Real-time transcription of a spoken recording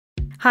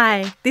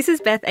Hi, this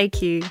is Beth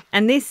AQ,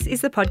 and this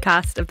is the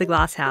podcast of The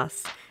Glass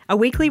House, a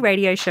weekly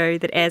radio show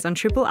that airs on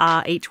Triple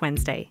R each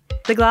Wednesday.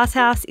 The Glass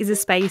House is a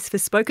space for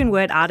spoken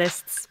word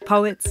artists,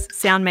 poets,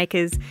 sound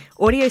makers,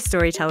 audio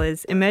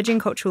storytellers, emerging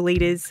cultural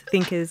leaders,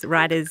 thinkers,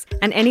 writers,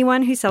 and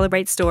anyone who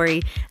celebrates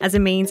story as a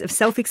means of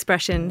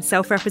self-expression,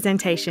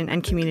 self-representation,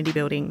 and community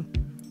building.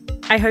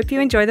 I hope you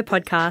enjoy the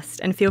podcast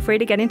and feel free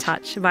to get in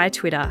touch via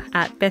Twitter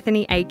at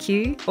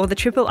BethanyAQ or the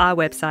Triple R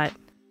website.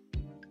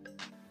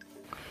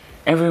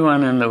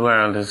 Everyone in the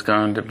world has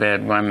gone to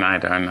bed one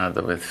night or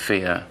another with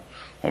fear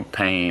or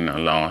pain or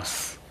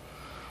loss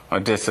or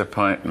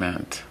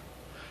disappointment.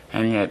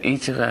 And yet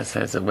each of us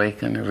has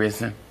awakened or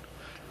risen.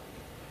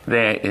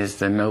 There is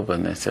the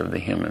nobleness of the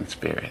human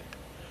spirit.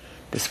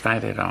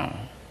 Despite it all,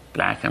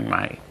 black and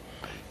white,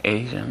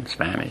 Asian,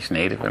 Spanish,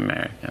 Native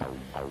American,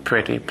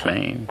 pretty,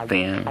 plain,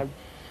 thin,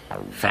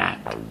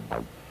 fat,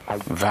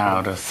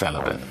 vowed or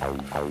celibate,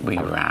 we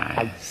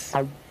rise.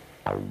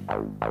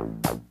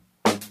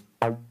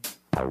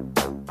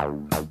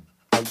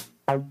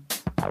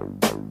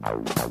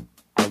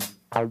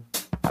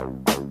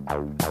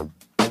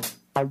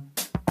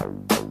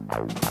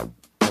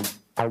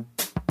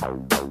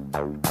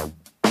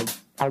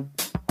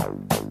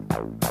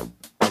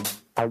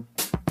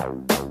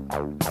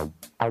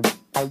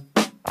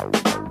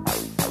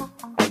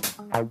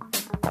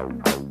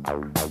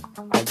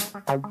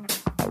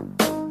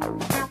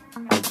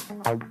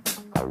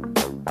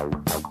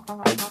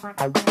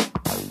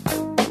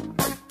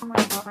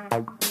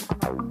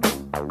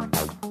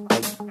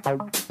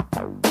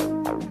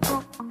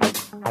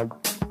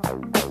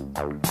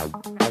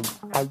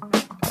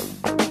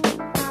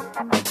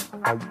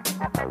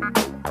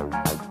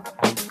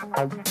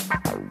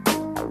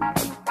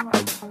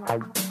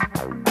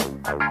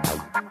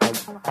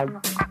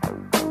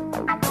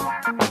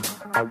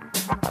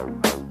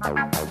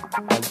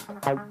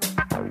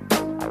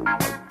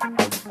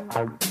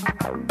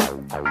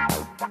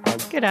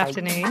 Good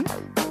afternoon.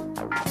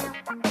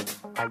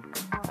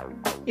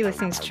 You're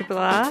listening to Triple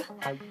R.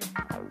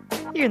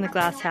 You're in the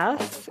Glass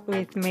House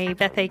with me,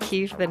 Beth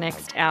AQ, for the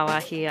next hour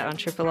here on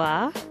Triple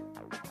R.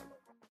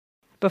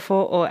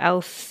 Before all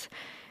else,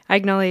 I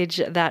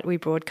acknowledge that we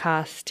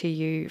broadcast to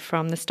you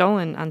from the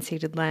stolen,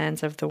 unceded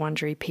lands of the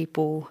Wurundjeri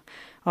people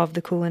of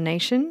the Kulin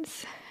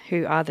Nations,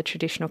 who are the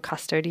traditional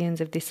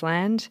custodians of this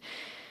land.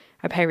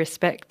 I pay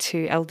respect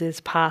to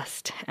elders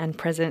past and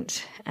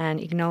present and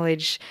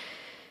acknowledge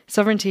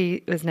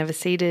sovereignty was never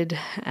ceded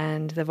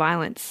and the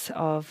violence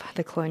of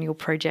the colonial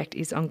project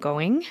is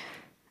ongoing.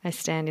 I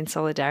stand in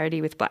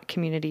solidarity with Black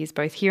communities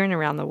both here and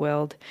around the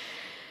world.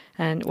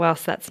 And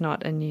whilst that's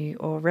not a new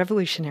or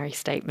revolutionary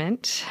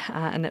statement,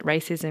 and that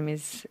racism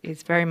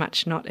is very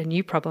much not a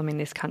new problem in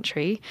this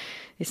country,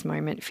 this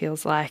moment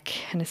feels like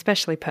an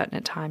especially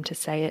pertinent time to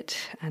say it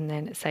and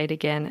then say it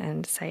again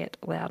and say it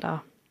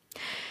louder.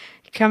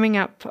 Coming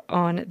up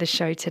on the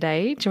show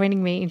today,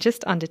 joining me in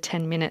just under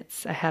 10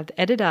 minutes, I have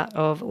the editor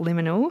of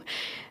Liminal.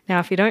 Now,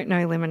 if you don't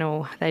know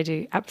Liminal, they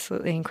do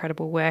absolutely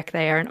incredible work.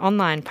 They are an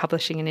online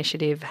publishing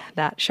initiative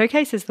that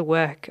showcases the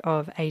work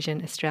of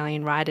Asian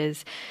Australian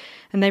writers.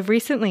 And they've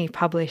recently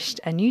published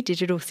a new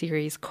digital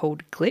series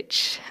called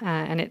Glitch,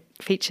 and it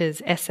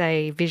features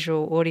essay,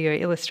 visual, audio,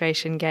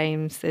 illustration,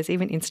 games. There's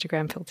even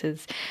Instagram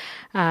filters.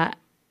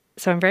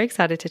 So I'm very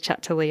excited to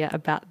chat to Leah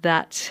about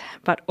that.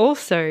 But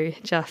also,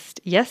 just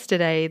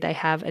yesterday, they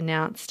have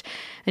announced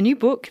a new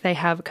book they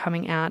have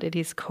coming out. It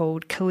is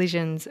called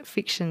Collisions,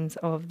 Fictions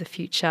of the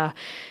Future.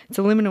 It's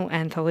a liminal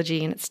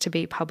anthology, and it's to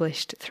be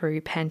published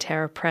through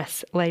Pantera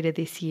Press later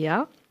this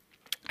year.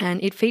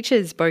 And it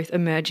features both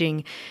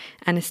emerging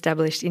and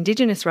established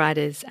Indigenous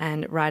writers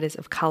and writers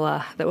of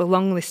colour that were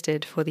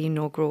longlisted for the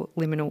inaugural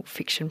Liminal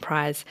Fiction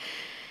Prize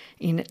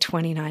in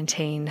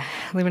 2019.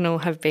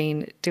 Liminal have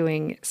been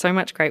doing so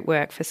much great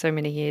work for so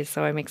many years,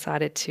 so I'm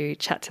excited to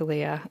chat to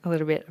Leah a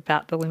little bit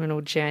about the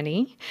Liminal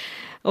journey.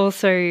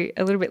 Also, a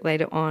little bit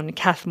later on,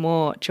 Cath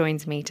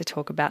joins me to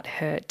talk about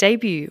her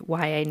debut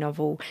YA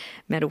novel,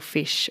 Metal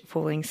Fish,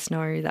 Falling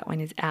Snow. That one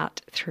is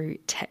out through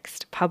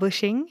Text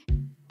Publishing.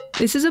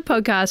 This is a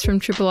podcast from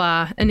Triple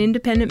R, an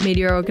independent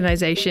media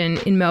organisation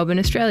in Melbourne,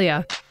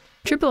 Australia.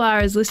 Triple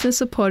R is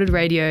listener-supported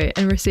radio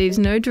and receives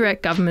no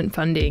direct government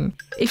funding.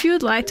 If you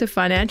would like to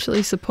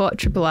financially support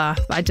Triple R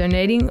by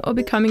donating or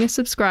becoming a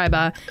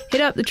subscriber, hit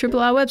up the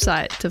Triple R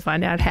website to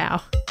find out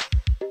how.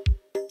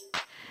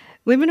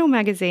 Liminal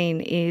magazine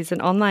is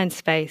an online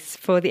space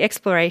for the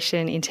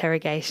exploration,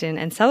 interrogation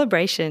and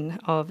celebration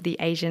of the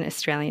Asian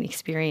Australian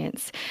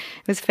experience.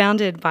 It was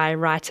founded by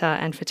writer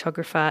and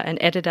photographer and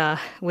editor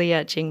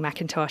Leah Jing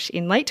McIntosh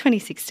in late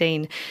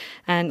 2016,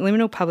 and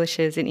Liminal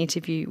publishes an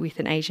interview with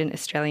an Asian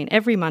Australian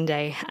every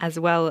Monday, as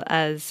well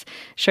as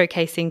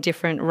showcasing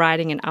different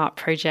writing and art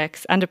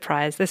projects under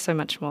prize. There's so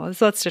much more.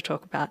 There's lots to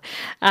talk about.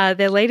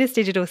 Their latest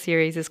digital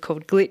series is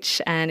called Glitch,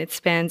 and it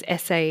spans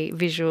essay,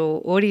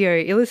 visual, audio,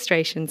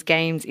 illustrations,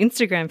 games,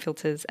 Instagram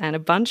filters, and a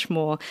bunch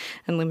more.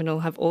 And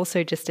Liminal have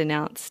also just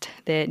announced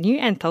their new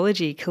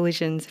anthology,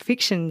 Collisions,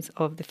 Fictions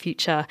of the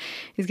Future,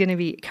 is going to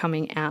be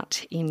coming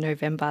out in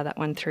November, that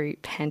one through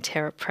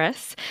Pantera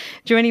Press.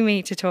 Joining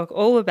me to talk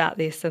all about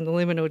this and the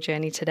Liminal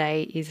journey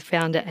today is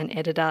founder and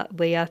editor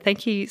Leah.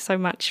 Thank you so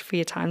much for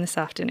your time this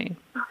afternoon.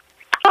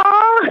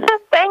 Oh,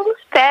 thanks,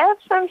 Beth.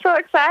 I'm so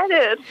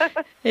excited.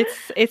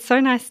 It's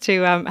so nice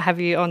to have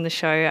you on the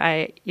show.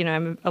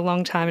 I'm a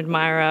long-time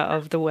admirer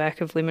of the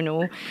work of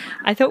Liminal.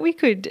 I thought we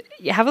could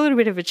have a little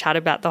bit of a chat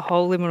about the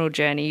whole Liminal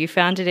journey. You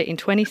founded it in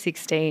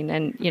 2016,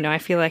 and I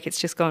feel like it's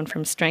just gone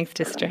from strength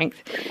to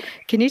strength.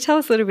 Can you tell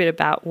us a little bit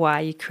about why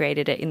you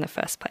created it in the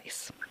first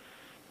place?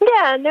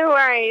 Yeah, no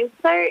worries.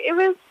 So it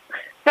was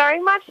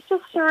very much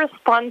just a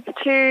response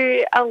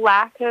to a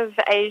lack of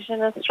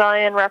Asian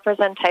Australian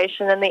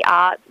representation in the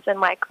arts and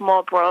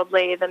more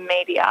broadly the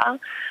media.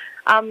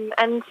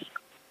 And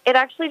it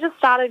actually just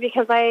started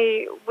because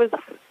I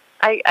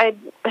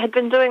had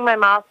been doing my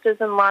master's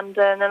in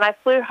London, and I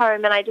flew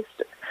home, and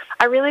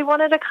I really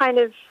wanted a kind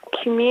of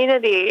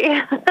community.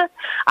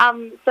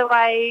 So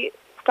I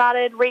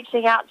started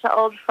reaching out to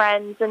old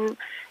friends and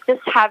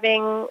just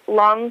having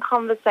long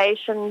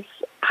conversations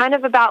kind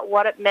of about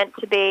what it meant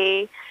to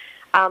be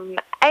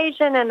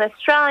Asian and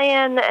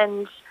Australian,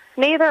 and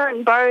neither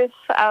and both,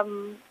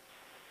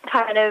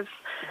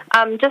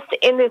 just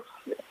in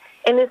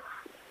this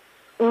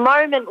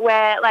moment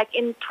where,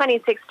 in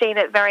 2016,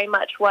 it very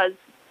much was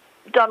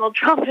Donald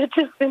Trump had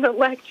just been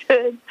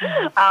elected,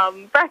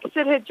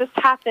 Brexit had just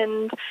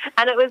happened,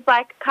 and it was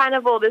kind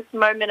of all this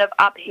moment of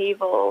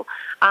upheaval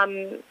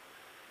in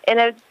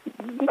a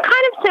kind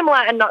of similar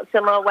and not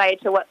similar way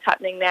to what's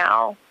happening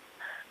now.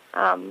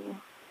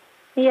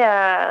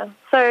 Yeah,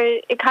 so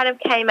it kind of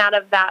came out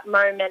of that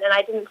moment, and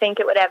I didn't think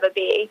it would ever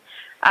be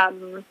as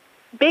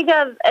big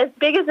as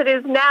it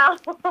is now.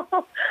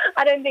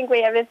 I don't think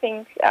we ever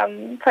think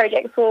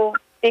projects will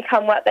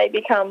become what they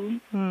become.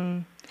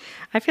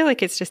 I feel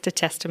like it's just a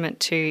testament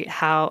to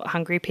how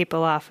hungry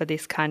people are for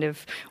this kind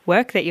of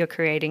work that you're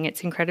creating.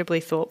 It's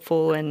incredibly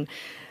thoughtful and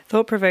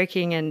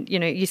thought-provoking, and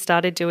you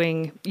started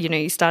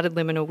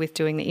Liminal with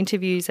doing the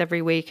interviews every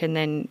week, and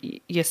then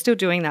you're still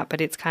doing that, but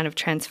it's kind of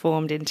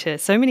transformed into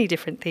so many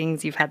different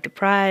things. You've had the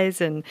prize,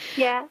 and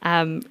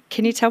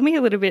can you tell me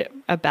a little bit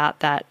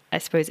about that, I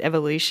suppose,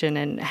 evolution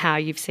and how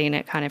you've seen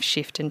it kind of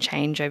shift and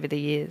change over the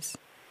years?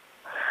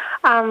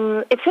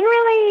 It's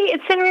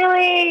been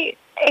really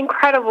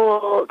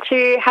incredible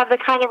to have the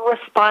kind of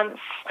response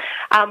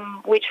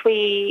which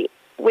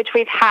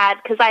we've had,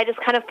 because I just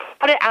kind of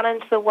put it out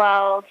into the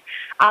world,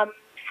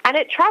 and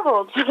it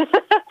travelled.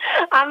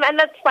 And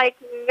that's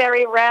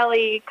very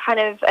rarely kind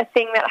of a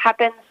thing that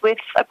happens with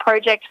a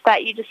project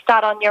that you just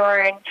start on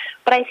your own.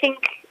 But I think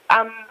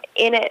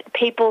in it,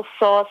 people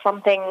saw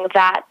something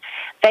that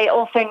they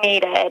also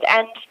needed.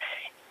 And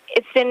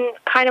it's been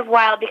kind of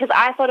wild because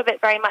I thought of it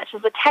very much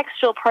as a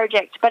textual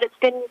project, but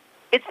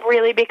it's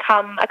really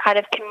become a kind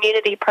of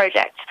community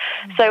project.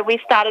 So we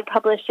started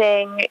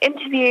publishing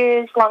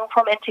interviews,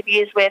 long-form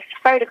interviews with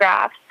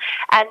photographs,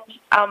 and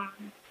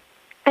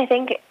I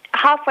think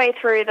halfway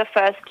through the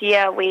first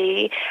year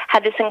we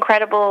had this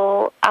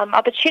incredible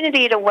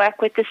opportunity to work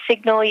with the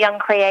Signal Young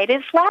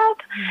Creatives Lab,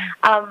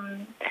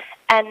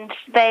 and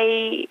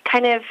they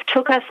kind of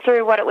took us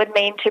through what it would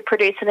mean to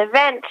produce an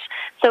event.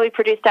 So we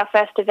produced our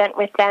first event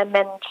with them,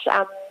 and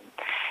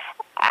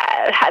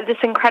had this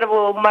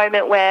incredible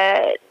moment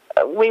where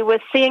we were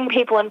seeing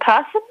people in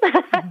person,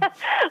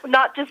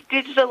 not just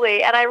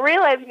digitally. And I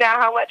realize now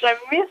how much I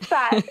miss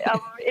that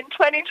in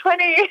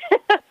 2020.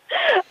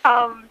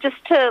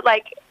 Just to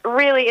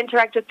really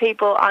interact with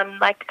people on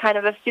kind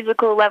of a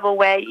physical level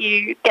where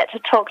you get to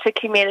talk to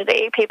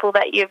community, people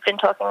that you've been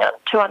talking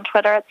to on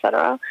Twitter,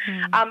 etc.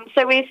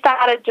 So we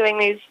started doing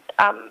these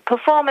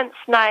performance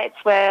nights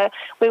where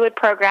we would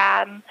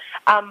program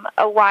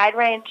a wide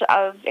range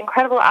of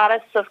incredible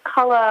artists of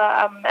colour,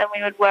 and we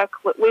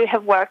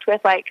have worked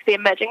with the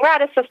Emerging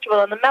Writers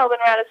Festival and the Melbourne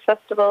Writers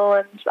Festival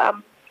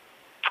and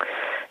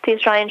the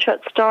Australian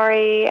Short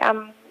Story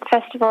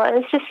Festival,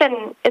 and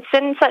it's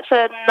been such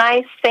a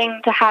nice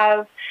thing to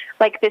have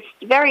this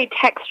very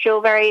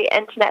textual, very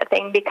internet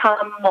thing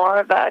become more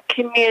of a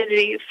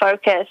community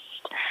focused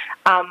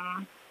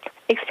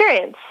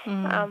experience.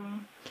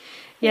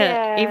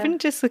 Even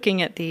just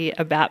looking at the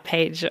About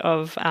page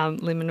of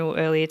Liminal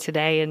earlier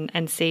today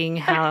and seeing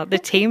how the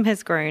team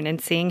has grown and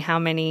seeing how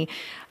many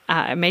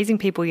amazing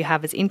people you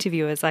have as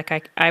interviewers.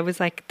 I was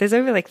there's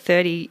over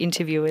 30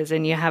 interviewers,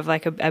 and you have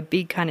a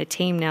big kind of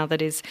team now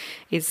that is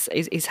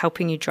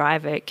helping you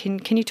drive it.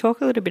 Can you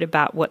talk a little bit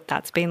about what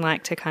that's been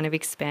like to kind of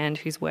expand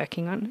who's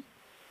working on it?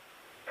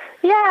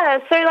 Yeah,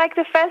 so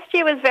the first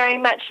year was very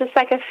much just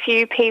a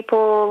few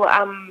people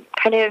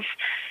kind of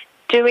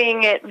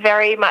doing it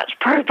very much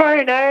pro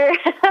bono.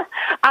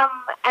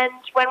 And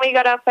when we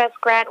got our first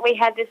grant, we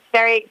had this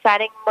very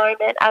exciting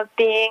moment of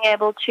being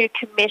able to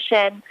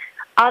commission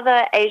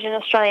other Asian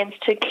Australians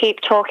to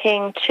keep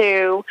talking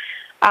to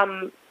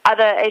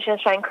other Asian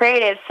Australian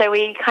creatives. So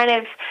we kind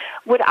of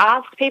would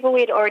ask people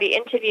we'd already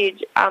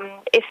interviewed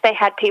if they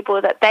had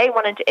people that they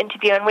wanted to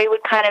interview, and we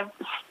would kind of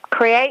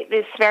create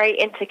this very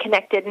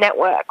interconnected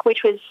network,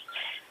 which was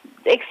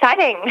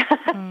exciting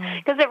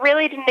because it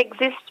really didn't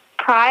exist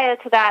prior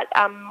to that.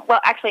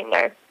 Well, actually,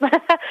 no.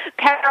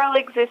 Peril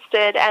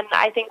existed, and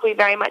I think we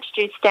very much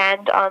do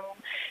stand on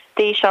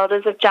the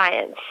shoulders of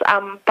giants.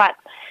 But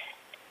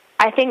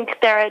I think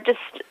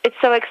it's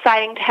so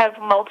exciting to have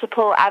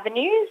multiple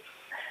avenues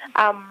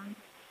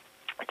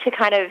to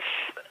kind of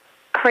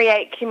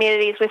create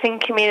communities within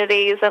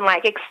communities and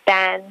like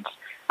expand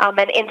and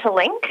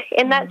interlink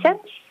in that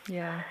sense.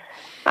 Yeah.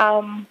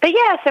 But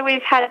yeah, so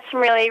we've had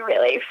some really,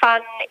 really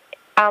fun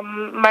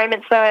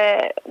moments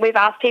where we've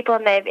asked people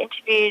and they've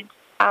interviewed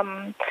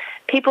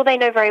people they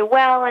know very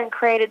well and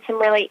created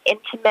some really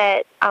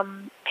intimate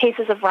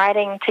pieces of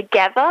writing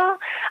together,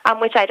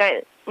 which I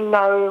don't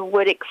know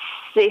would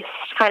exist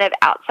kind of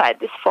outside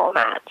this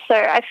format. So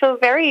I feel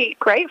very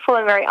grateful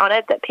and very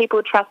honoured that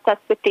people trust us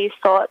with these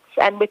thoughts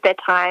and with their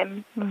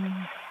time.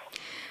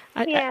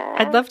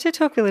 I'd love to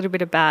talk a little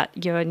bit about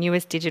your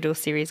newest digital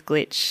series,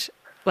 Glitch.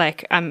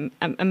 Like, I'm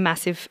a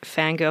massive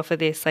fangirl for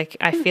this. Like,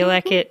 I feel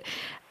like it,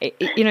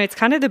 it's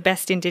kind of the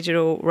best in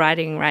digital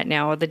writing right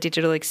now, or the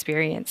digital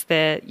experience.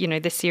 The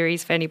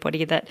series, for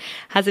anybody that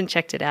hasn't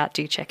checked it out,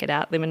 do check it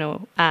out,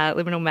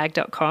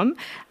 liminalmag.com.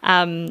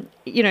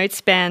 It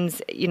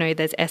spans,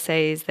 there's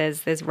essays,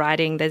 there's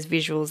writing, there's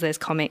visuals, there's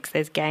comics,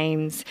 there's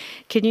games.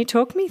 Can you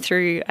talk me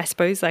through, I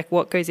suppose, like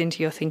what goes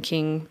into your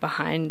thinking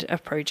behind a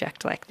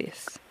project like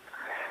this?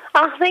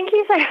 Oh, thank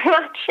you so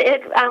much.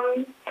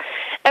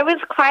 It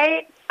was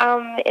quite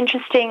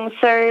interesting.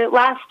 So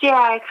last year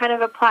I kind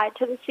of applied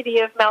to the City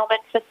of Melbourne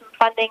for some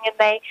funding, and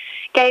they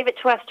gave it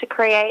to us to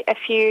create a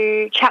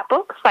few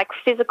chapbooks, like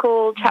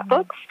physical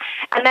chapbooks.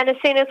 And then as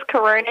soon as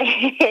Corona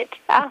hit,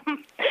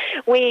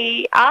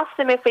 we asked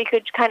them if we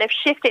could kind of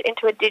shift it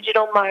into a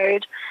digital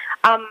mode,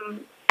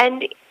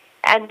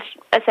 and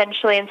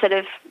essentially, instead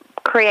of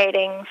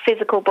creating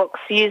physical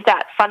books, use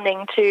that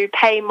funding to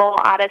pay more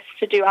artists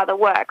to do other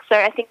work. So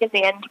I think in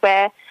the end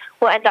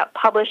we'll end up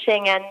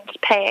publishing and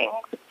paying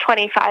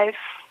 25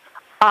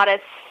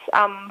 artists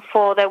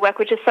for their work,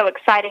 which is so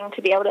exciting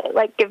to be able to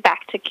like give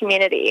back to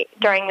community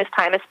during this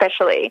time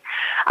especially.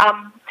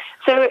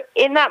 So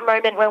in that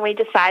moment when we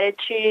decided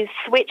to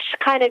switch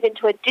kind of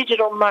into a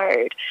digital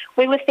mode,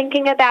 we were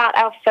thinking about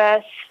our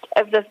first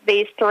of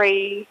these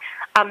three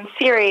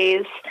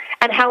series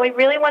and how we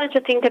really wanted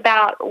to think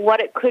about what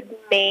it could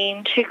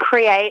mean to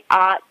create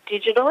art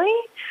digitally.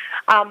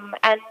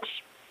 And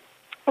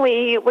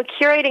we were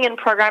curating and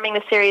programming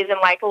the series in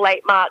like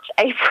late March,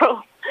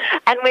 April,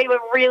 and we were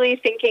really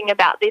thinking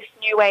about this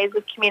new ways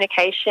of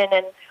communication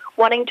and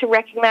wanting to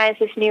recognize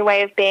this new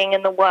way of being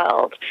in the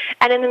world.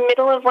 And in the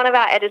middle of one of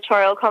our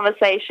editorial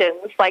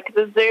conversations, like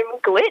the Zoom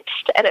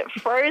glitched and it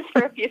froze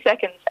for a few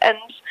seconds. And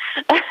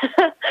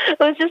it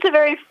was just a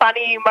very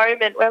funny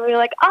moment where we were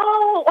like,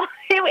 oh,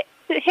 here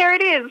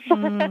it is.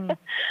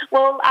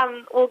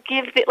 We'll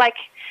give it, like,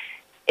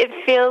 it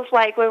feels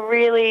like we're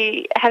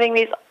really having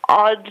these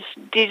odd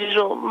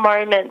digital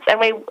moments, and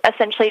we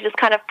essentially just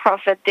kind of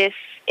proffered this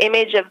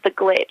image of the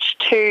glitch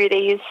to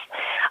these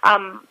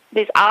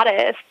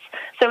artists.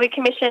 So we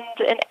commissioned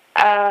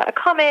a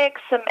comic,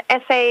 some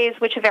essays,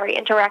 which are very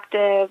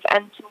interactive,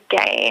 and some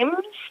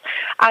games.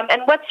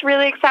 And what's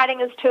really exciting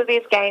is two of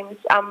these games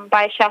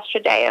by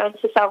Shastra Deo and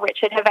Cecile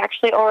Richard have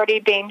actually already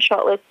been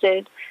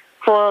shortlisted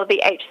for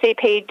the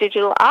HCP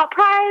Digital Art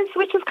Prize,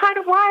 which is kind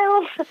of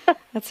wild.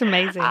 That's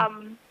amazing.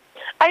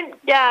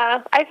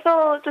 I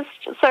feel just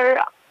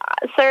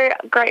so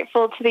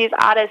grateful to these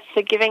artists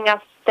for giving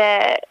us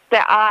their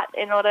art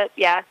in order,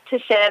 to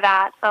share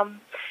that.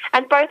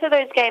 And both of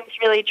those games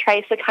really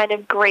trace a kind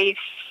of grief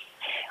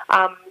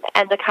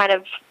and the kind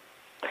of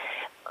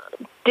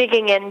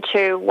digging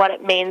into what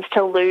it means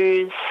to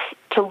lose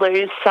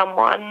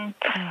someone,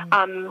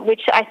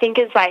 which I think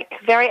is like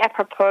very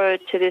apropos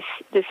to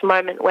this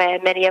moment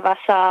where many of us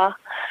are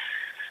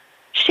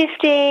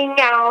shifting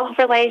our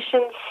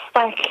relations,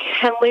 like,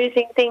 and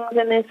losing things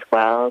in this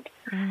world.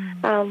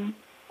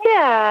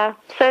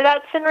 So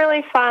that's been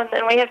really fun,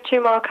 and we have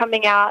two more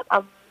coming out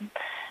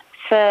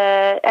for,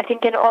 I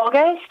think, in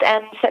August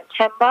and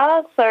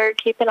September, so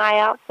keep an eye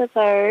out for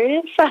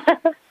those.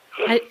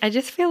 I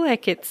just feel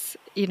like it's,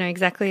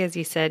 exactly as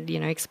you said,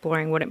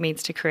 exploring what it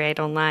means to create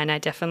online. I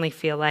definitely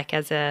feel like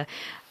as an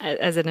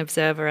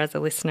observer, as a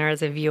listener,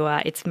 as a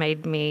viewer, it's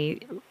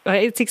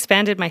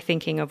expanded my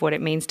thinking of what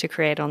it means to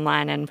create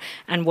online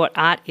and what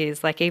art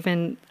is. Like,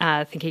 even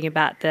thinking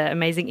about the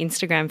amazing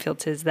Instagram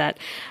filters that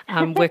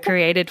were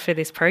created for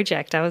this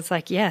project, I was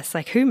like, yes,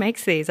 like, who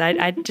makes these?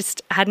 I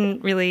just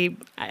hadn't really,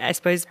 I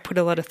suppose, put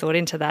a lot of thought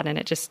into that, and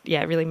it just,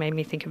 it really made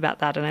me think about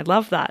that, and I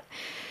love that.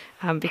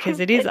 Because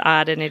it is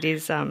art, and it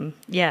is,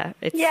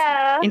 it's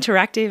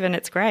interactive, and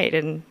it's great,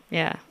 and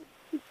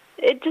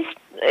It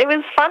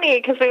was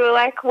funny because we were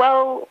like,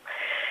 well,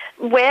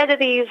 where do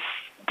these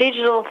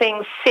digital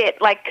things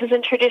sit? Like, because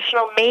in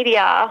traditional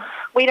media,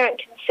 we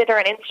don't consider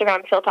an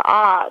Instagram filter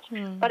art,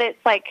 but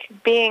it's like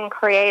being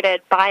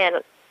created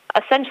by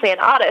essentially an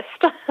artist.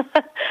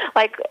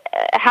 Like,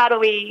 how do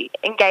we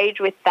engage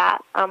with that?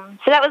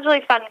 So that was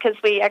really fun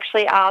because we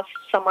actually asked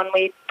someone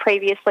we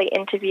previously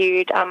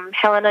interviewed,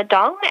 Helena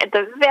Dong, at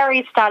the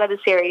very start of the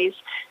series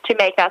to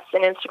make us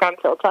an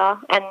Instagram filter.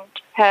 And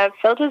her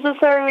filters are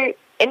so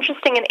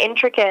interesting and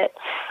intricate.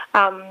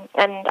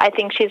 And I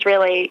think she's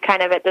really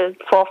kind of at the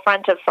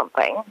forefront of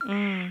something.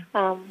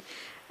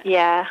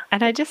 Yeah.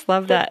 And I just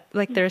love that,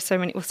 like, there are so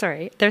many,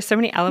 there's so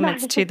many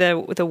elements to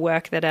the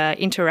work that are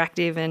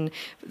interactive and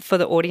for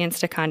the audience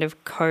to kind of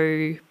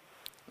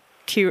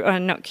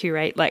not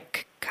curate,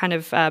 like kind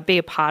of be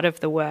a part of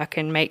the work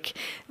and make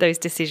those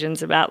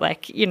decisions about,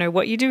 like, you know,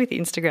 what you do with the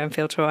Instagram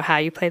filter or how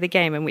you play the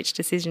game and which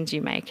decisions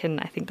you make.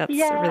 And I think that's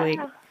a really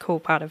cool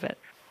part of it.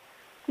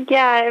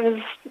 Yeah,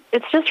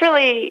 it's just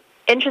really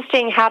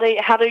interesting how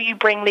do you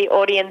bring the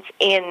audience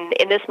in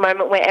this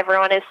moment where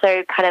everyone is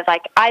so kind of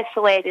like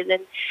isolated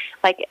and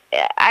like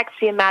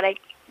axiomatic,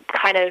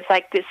 kind of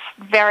like this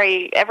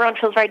everyone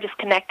feels very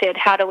disconnected.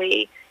 How do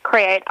we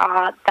create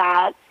art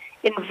that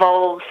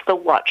involves the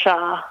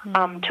watcher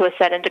to a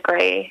certain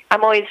degree?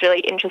 I'm always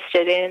really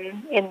interested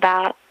in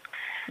that.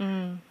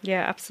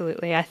 Yeah,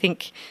 absolutely. I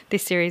think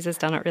this series has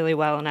done it really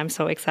well, and I'm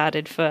so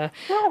excited for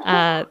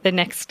the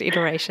next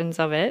iterations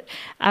of it.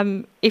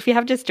 If you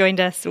have just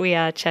joined us, we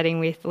are chatting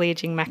with Leah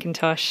Jing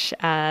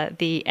McIntosh,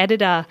 the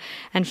editor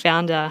and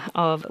founder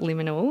of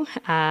Liminal.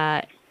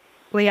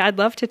 Leah, I'd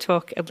love to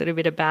talk a little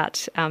bit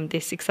about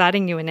this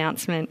exciting new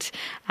announcement.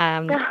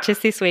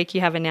 Just this week,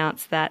 you have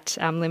announced that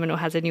Liminal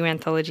has a new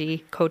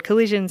anthology called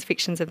Collisions,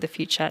 Fictions of the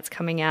Future. It's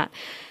coming out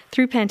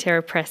through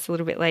Pantera Press a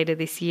little bit later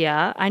this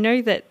year. I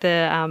know that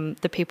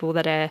the people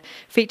that are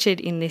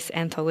featured in this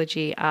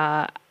anthology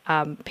are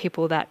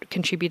people that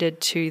contributed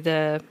to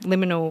the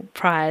Liminal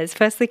Prize.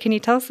 Firstly, can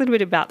you tell us a little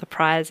bit about the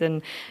prize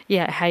and,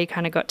 how you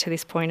kind of got to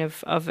this point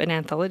of an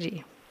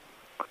anthology?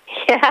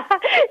 Yeah,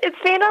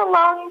 it's been a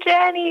long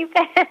journey,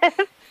 Beth.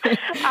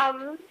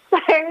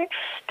 So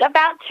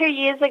about 2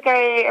 years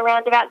ago,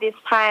 around about this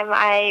time,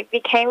 I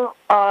became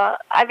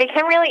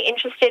really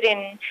interested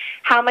in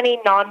how many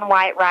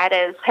non-white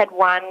writers had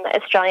won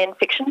Australian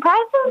fiction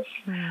prizes,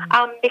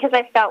 because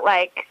I felt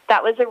like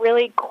that was a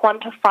really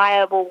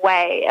quantifiable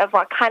way of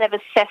like kind of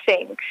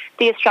assessing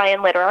the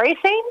Australian literary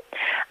scene.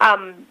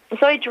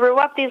 So I drew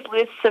up these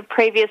lists of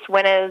previous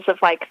winners of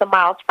like the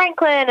Miles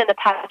Franklin and the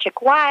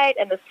Patrick White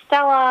and the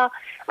Stella,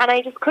 and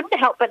I just couldn't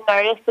help but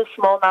notice the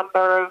small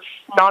number of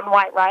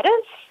non-white writers.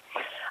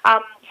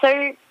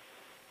 So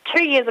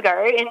 2 years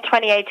ago, in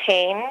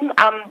 2018,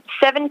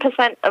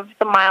 7% of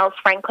the Miles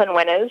Franklin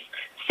winners,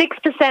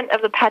 6%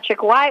 of the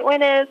Patrick White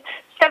winners,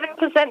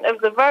 7% of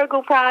the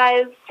Vogel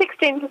Prize,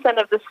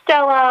 16% of the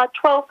Stella,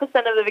 12% of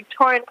the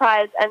Victorian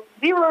Prize, and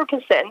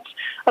 0%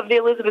 of the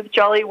Elizabeth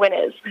Joly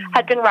winners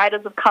had been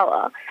writers of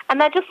colour.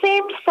 And that just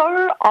seemed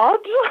so odd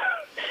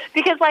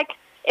because, like,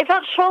 it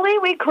felt surely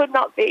we could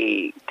not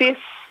be this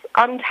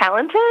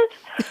untalented.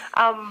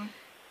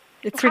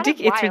 It's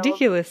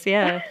ridiculous,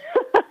 yeah.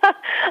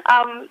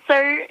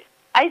 So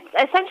I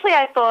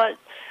thought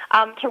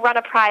to run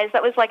a prize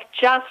that was like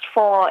just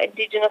for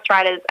Indigenous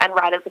writers and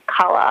writers of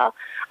colour.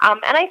 And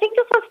I think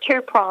this was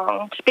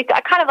two-pronged,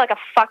 kind of like a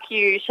fuck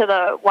you to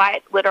the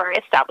white literary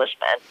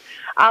establishment,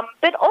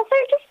 but also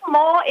just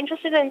more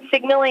interested in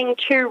signalling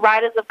to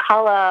writers of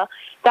colour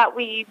that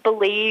we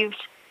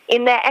believed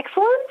in their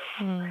excellence.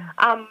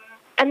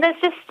 And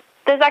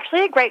there's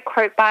actually a great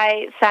quote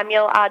by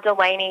Samuel R.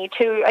 Delaney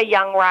to a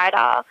young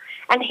writer,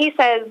 and he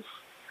says,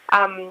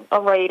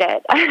 I'll read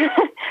it.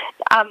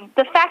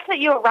 The fact that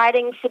you're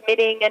writing,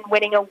 submitting, and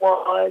winning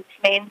awards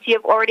means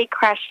you've already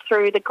crashed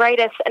through the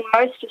greatest and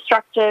most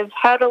destructive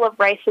hurdle of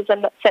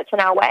racism that sits in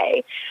our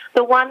way,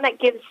 the one that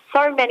gives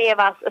so many of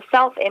us a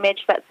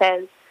self-image that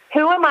says,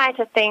 who am I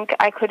to think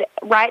I could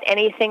write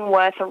anything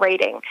worth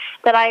reading,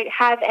 that I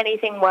have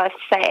anything worth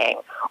saying,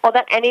 or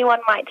that anyone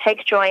might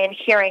take joy in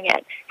hearing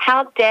it?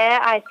 How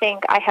dare I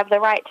think I have the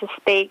right to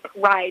speak,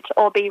 write,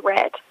 or be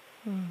read?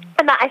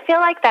 And I feel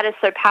like that is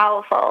so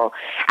powerful.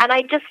 And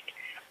I just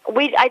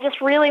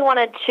really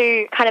wanted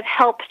to kind of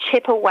help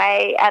chip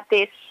away at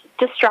this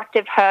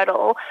destructive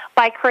hurdle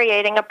by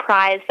creating a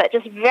prize that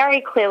just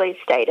very clearly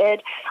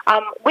stated,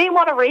 we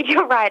want to read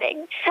your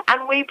writing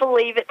and we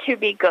believe it to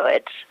be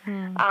good.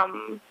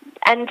 So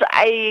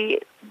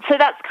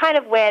that's kind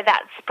of where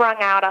that sprung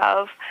out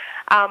of.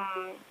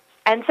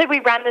 And so we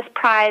ran this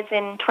prize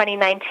in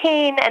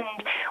 2019 and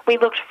we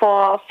looked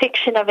for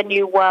fiction of a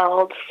new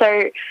world.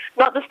 So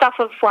not the stuff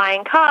of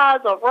flying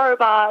cars or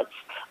robots,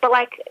 but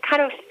like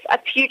kind of a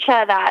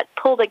future that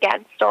pulled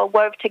against or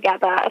wove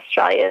together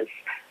Australia's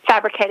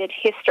fabricated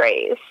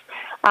histories.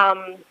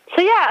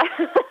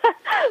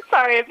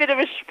 Sorry, a bit of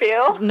a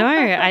spiel.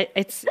 No,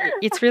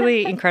 it's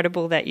really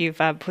incredible that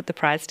you've put the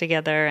prize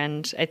together,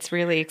 and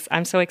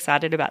I'm so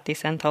excited about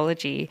this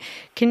anthology.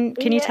 Can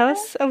you tell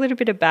us a little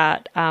bit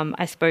about,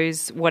 I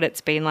suppose, what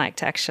it's been like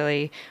to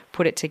actually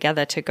put it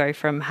together, to go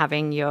from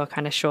having your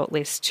kind of short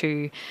list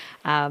to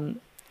kind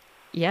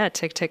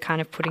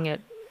of putting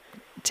it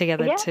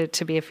together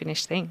to be a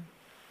finished thing.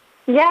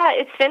 Yeah,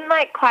 it's been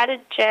like quite a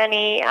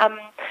journey.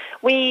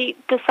 We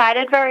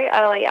decided very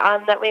early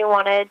on that we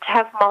wanted to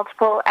have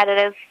multiple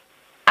editors,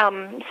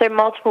 so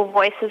multiple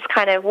voices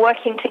kind of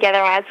working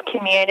together as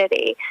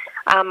community.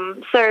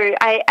 So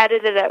I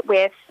edited it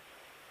with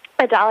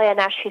Adalia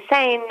Nash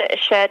Hussain,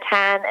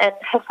 Shertan, and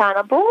Hassan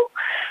Abul,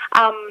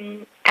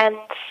 and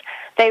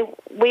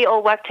we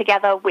all worked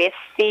together with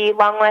the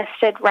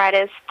long-listed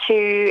writers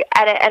to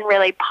edit and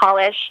really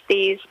polish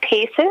these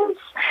pieces,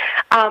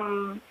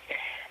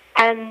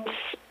 and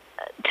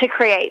to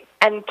create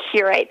and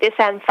curate this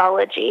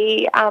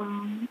anthology.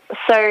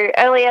 So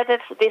earlier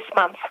this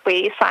month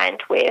we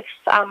signed with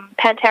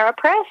Pantera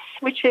Press,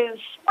 which is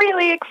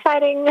really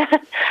exciting,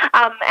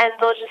 and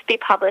they'll just be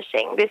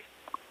publishing this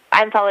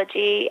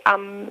anthology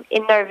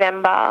in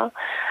November.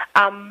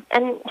 And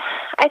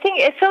I think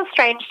it feels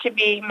strange to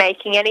be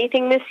making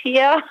anything this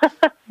year,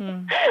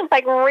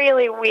 like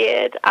really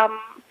weird.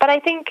 But I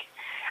think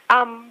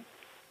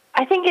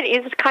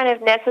it is kind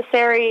of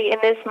necessary in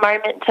this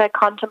moment to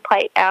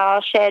contemplate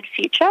our shared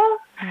future.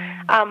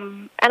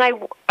 And I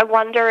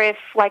wonder if,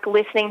 like,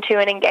 listening to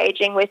and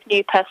engaging with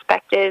new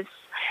perspectives,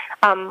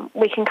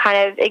 we can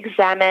kind of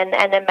examine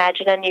and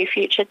imagine a new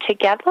future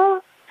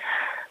together.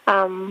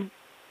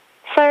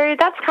 So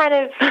that's kind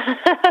of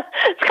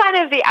it's kind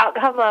of the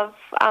outcome of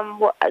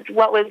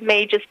what was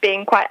me just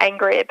being quite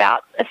angry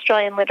about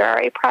Australian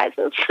literary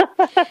prizes.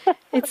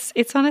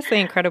 It's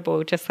honestly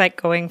incredible, just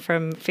like going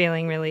from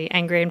feeling really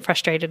angry and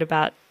frustrated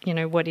about, you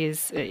know, what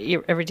is a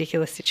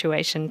ridiculous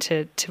situation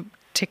to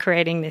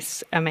creating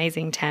this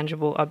amazing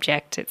tangible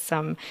object. It's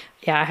I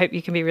hope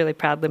you can be really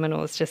proud.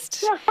 Liminal is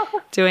just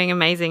doing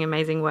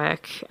amazing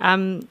work.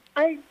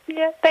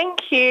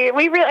 Thank you.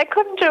 I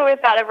couldn't do it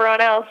without everyone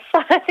else.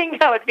 I think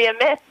that would be a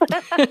mess.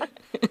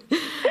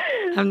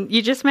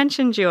 You just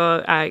mentioned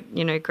your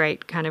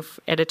great kind of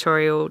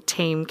editorial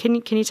team. Can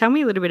you tell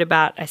me a little bit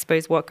about, I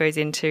suppose, what goes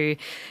into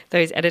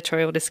those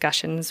editorial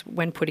discussions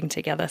when putting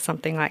together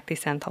something like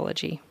this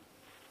anthology?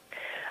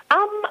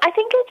 I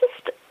think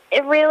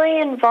it really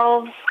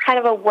involves kind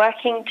of a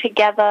working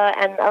together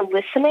and a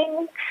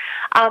listening.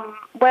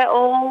 We're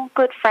all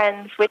good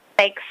friends, which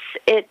makes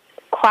it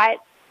quite,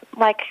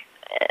 like,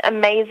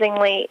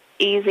 amazingly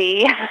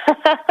easy.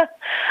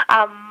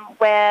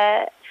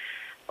 Where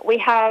we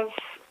have,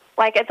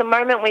 like, at the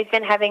moment we've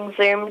been having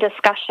Zoom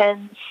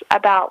discussions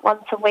about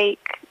once a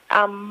week,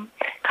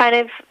 kind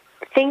of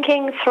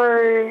thinking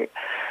through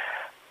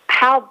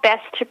how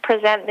best to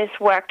present this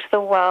work to the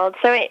world.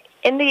 So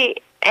in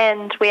the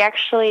end, we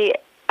actually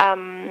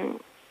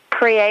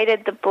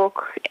created the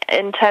book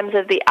in terms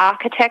of the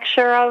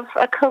architecture of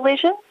a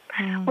collision,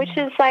 which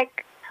is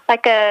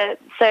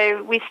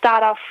so we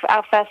start off,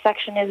 our first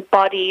section is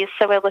bodies,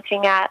 so we're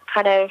looking at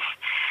kind of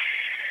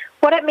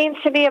what it means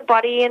to be a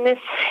body in this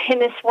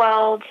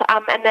world,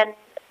 and then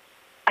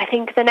I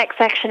think the next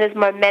section is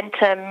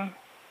momentum,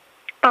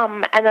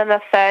 and then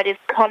the third is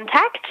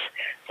contact,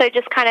 so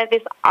just kind of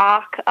this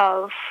arc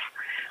of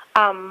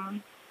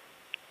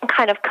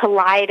kind of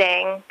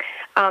colliding,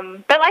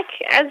 but like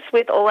as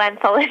with all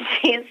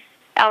anthologies,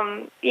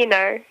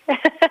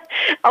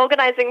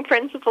 organizing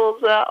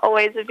principles are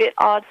always a bit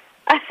odd.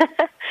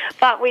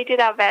 But we did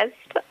our best.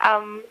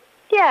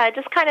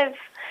 Just kind of,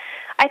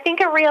 I think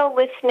a real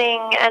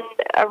listening and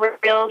a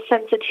real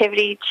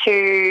sensitivity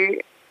to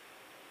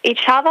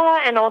each other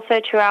and also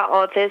to our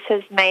authors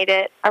has made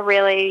it a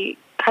really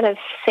kind of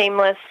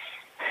seamless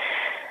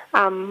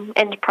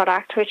end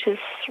product, which is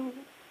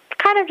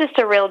kind of just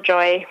a real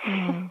joy.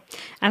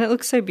 And it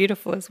looks so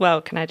beautiful as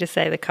well. Can I just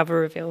say, the cover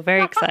reveal,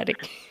 very exciting.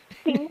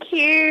 Thank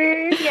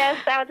you. Yes,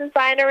 our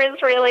designer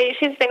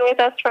she's been with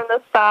us from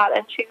the start,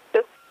 and she's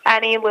just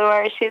Annie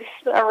Lure. She's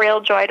a real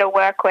joy to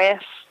work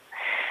with.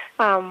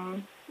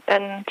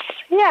 And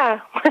yeah,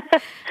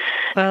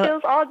 well,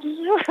 feels odd.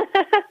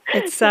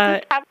 It's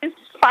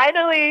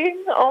finally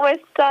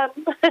almost done.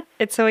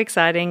 It's so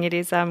exciting. It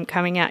is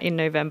coming out in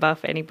November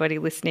for anybody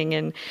listening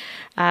and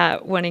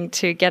wanting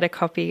to get a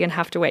copy and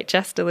have to wait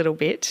just a little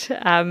bit.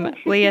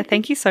 Leah,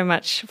 thank you so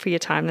much for your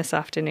time this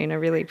afternoon. I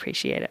really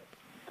appreciate it.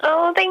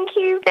 Oh, thank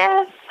you,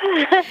 Beth.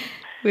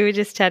 We were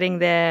just chatting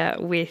there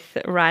with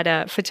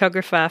writer,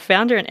 photographer,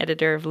 founder and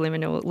editor of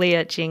Liminal,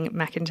 Leah, Jing,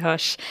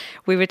 McIntosh.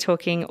 We were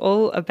talking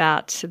all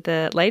about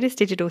the lectest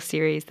digital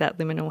series that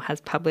Liminal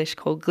has published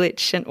called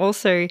Glitch, and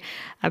also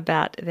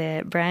about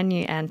their brand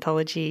new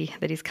anthology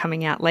that is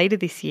coming out later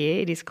this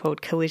year. It is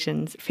called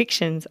Collisions,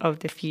 Fictions of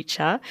the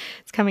Future.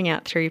 It's coming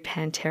out through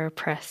Pantera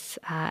Press,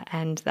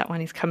 and that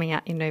one is coming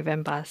out in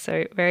November.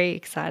 So very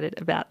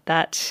excited about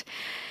that.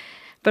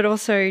 But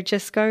also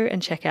just go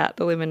and check out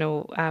the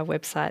Liminal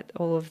website.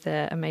 All of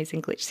the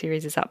amazing Glitch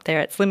series is up there.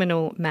 It's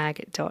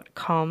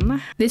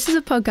liminalmag.com. This is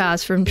a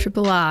podcast from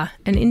Triple R,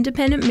 an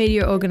independent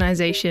media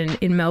organisation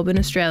in Melbourne,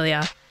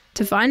 Australia.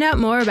 To find out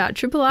more about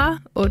Triple R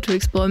or to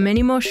explore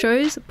many more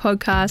shows,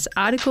 podcasts,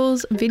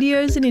 articles,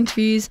 videos and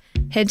interviews,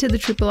 head to the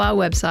Triple R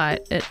website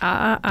at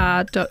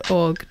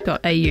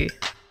rrr.org.au.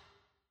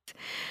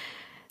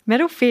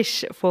 Metal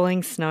Fish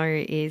Falling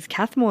Snow is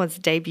Cath Moore's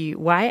debut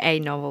YA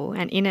novel,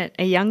 and in it,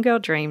 a young girl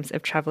dreams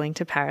of travelling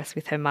to Paris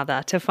with her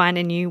mother to find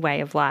a new way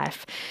of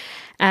life.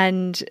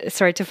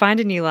 To find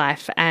a new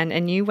life and a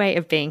new way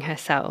of being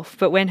herself.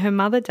 But when her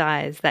mother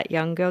dies, that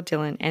young girl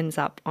Dylan ends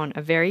up on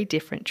a very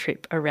different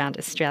trip around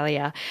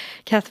Australia.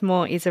 Cath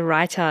Moore is a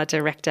writer,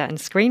 director and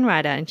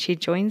screenwriter, and she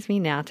joins me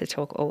now to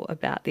talk all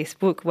about this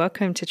book.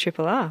 Welcome to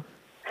Triple R.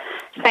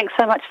 Thanks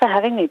so much for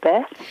having me,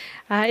 Beth.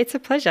 It's a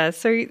pleasure.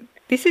 So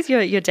this is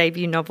your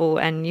debut novel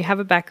and you have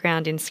a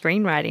background in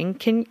screenwriting.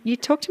 Can you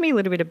talk to me a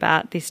little bit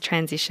about this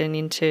transition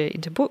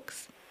into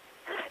books?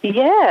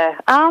 Yeah.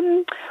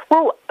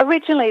 Well,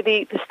 originally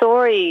the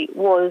story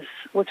was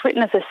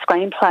written as a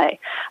screenplay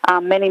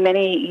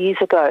many years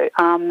ago,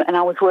 and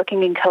I was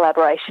working in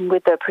collaboration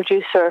with the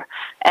producer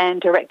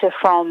and director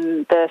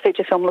from the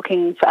feature film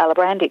Looking for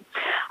Alibrandi.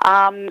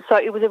 So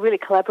it was a really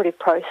collaborative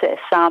process,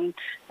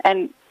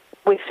 and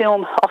with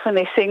film, often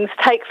these things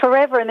take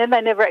forever and then they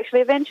never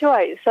actually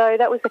eventuate. So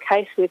that was the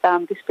case with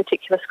this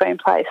particular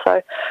screenplay.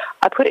 So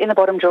I put it in the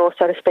bottom drawer,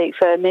 so to speak,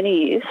 for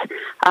many years.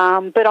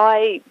 But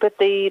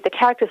the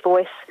character's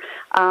voice,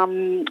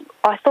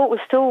 I thought was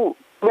still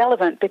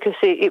relevant because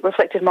it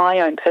reflected my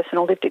own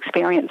personal lived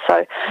experience.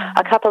 So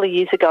a couple of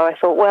years ago, I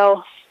thought,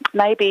 well,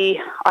 maybe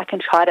I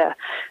can try to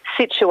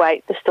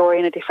situate the story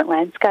in a different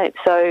landscape.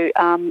 So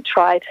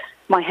tried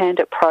my hand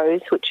at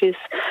prose, which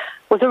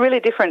was a really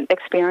different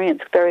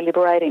experience, very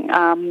liberating,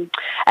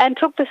 and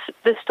took the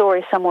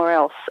story somewhere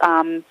else.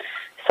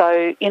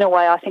 So in a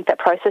way, I think that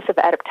process of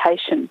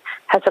adaptation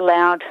has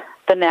allowed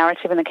the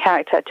narrative and the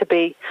character to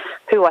be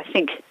who I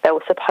think they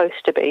were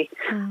supposed to be.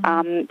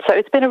 So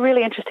it's been a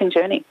really interesting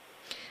journey.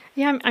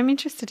 Yeah, I'm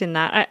interested in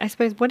that. I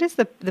suppose, what has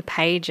the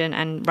page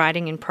and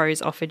writing in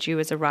prose offered you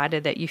as a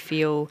writer that you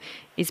feel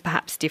is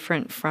perhaps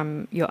different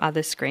from your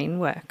other screen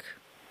work?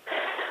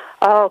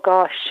 Oh,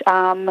 gosh,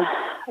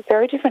 a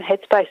very different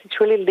headspace. It's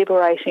really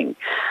liberating.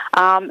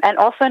 And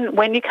often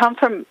when you come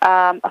from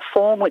a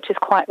form which is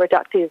quite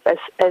reductive,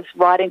 as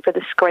writing for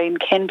the screen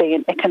can be,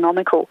 and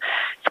economical,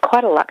 it's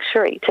quite a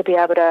luxury to be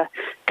able to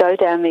go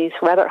down these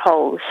rabbit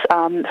holes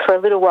for a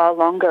little while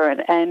longer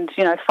and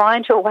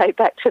find your way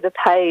back to the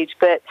page,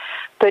 but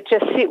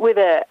just sit with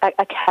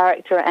a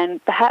character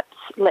and perhaps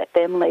let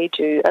them lead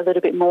you a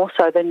little bit more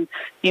so than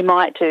you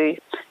might do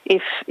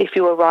if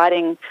you were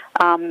writing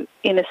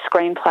in a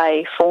screenplay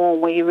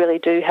form where you really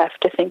do have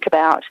to think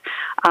about,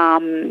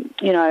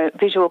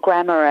 visual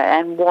grammar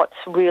and what's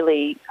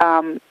really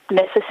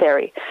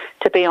necessary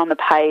to be on the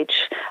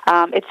page.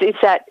 It's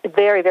that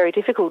very, very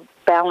difficult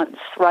balance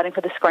writing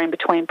for the screen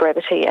between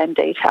brevity and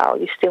detail.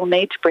 You still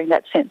need to bring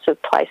that sense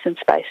of place and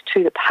space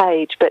to the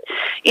page, but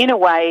in a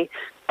way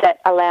that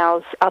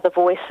allows other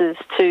voices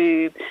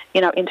to,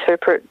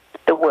 interpret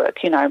the work,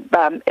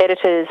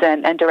 editors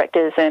and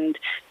directors and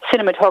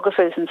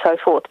cinematographers and so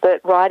forth. But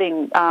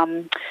writing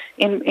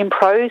in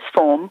prose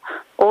form,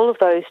 all of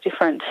those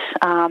different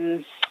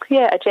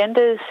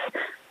agendas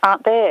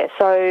aren't there.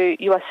 So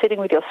you are sitting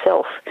with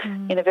yourself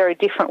in a very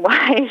different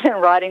way than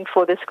writing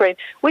for the screen,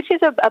 which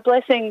is a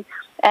blessing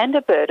and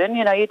a burden.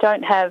 You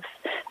don't have,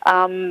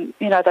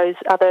 those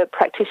other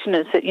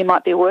practitioners that you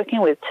might be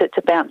working with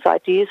to bounce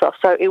ideas off.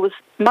 So it was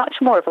much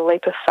more of a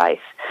leap of faith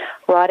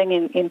writing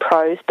in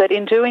prose. But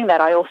in doing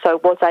that, I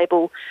also was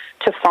able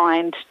to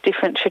find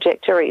different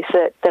trajectories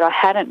that I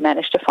hadn't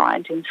managed to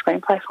find in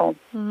screenplay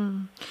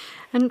form.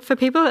 And for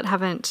people that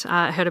haven't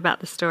heard about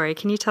the story,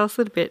 can you tell us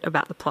a little bit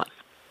about the plot?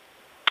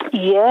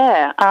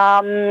 Yeah.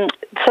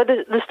 So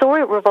the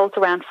story revolves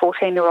around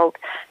 14-year-old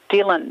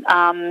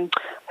Dylan,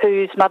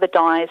 whose mother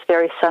dies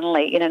very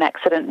suddenly in an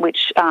accident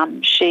which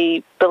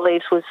she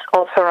believes was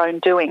of her own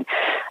doing.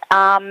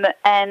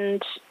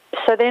 And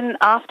so then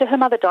after her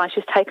mother dies,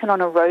 she's taken on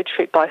a road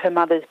trip by her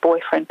mother's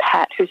boyfriend,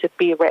 Pat, who's a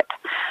beer rep.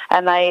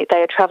 And they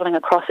are travelling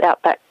across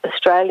outback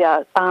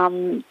Australia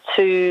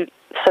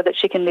so that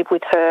she can live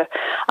with her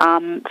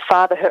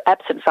father, her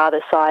absent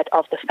father's side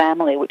of the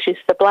family, which is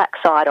the black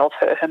side of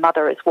her. Her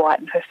mother is white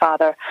and her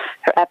father,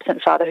 her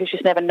absent father, who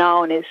she's never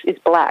known, is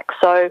black.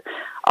 So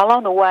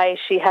along the way,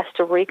 she has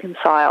to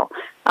reconcile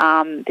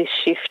this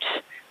shift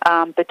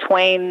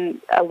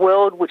between a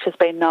world which has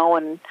been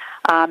known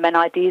and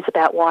ideas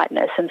about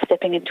whiteness and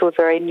stepping into a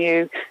very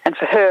new, and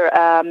for her,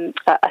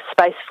 a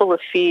space full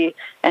of fear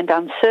and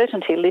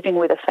uncertainty, living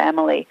with a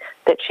family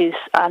that she's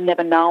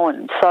never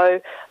known. So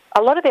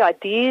a lot of the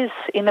ideas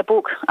in the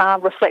book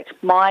reflect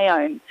my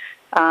own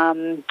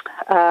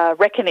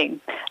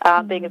reckoning,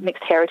 being of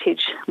mixed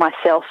heritage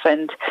myself,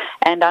 and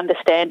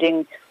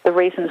understanding the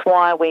reasons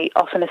why we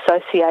often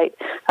associate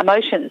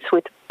emotions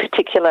with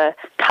particular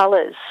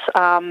colours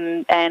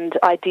and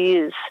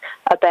ideas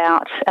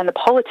about and the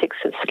politics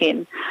of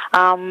skin.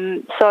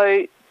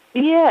 So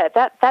yeah,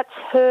 that's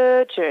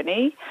her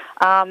journey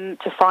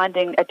to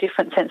finding a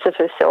different sense of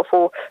herself,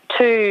 or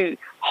two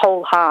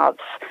whole halves,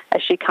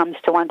 as she comes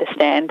to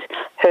understand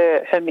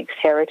her mixed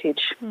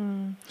heritage.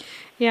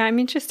 Yeah, I'm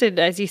interested,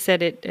 as you said,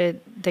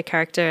 the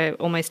character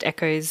almost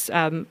echoes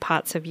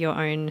parts of your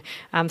own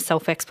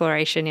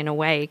self-exploration in a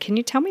way. Can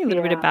you tell me a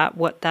little bit about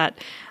what that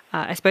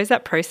I suppose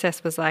that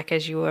process was like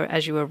as you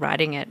were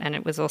writing it, and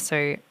it was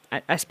also,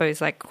 I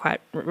suppose, like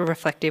quite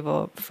reflective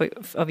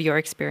of your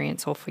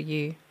experience or for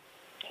you.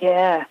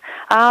 Yeah.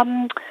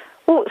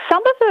 Well,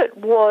 some of it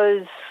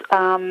was,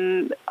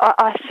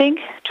 I think,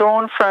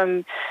 drawn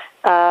from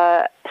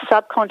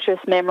subconscious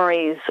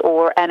memories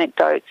or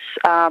anecdotes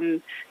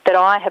that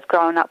I have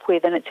grown up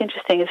with. And it's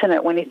interesting, isn't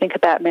it, when you think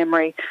about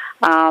memory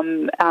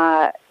and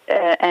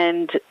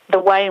the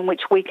way in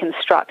which we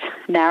construct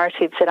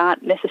narratives that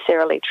aren't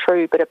necessarily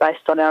true but are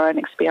based on our own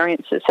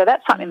experiences. So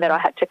that's something that I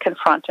had to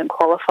confront and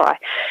qualify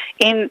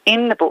in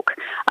the book.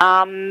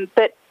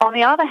 But on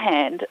the other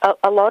hand,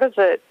 a lot of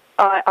it,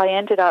 I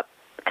ended up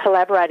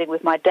collaborating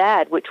with my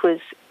dad, which was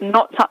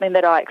not something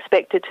that I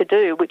expected to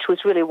do, which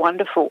was really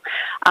wonderful.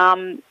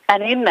 And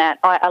in that,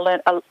 I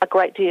learned a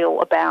great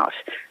deal about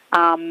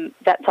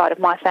that side of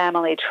my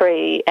family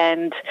tree,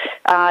 and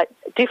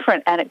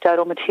different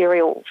anecdotal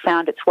material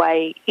found its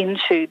way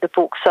into the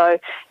book. So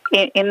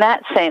in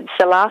that sense,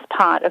 the last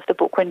part of the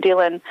book, when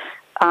Dylan,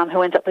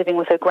 who ends up living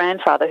with her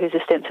grandfather, who's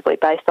ostensibly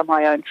based on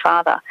my own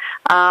father,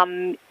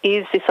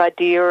 is this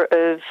idea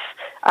of,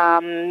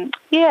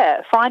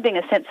 finding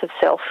a sense of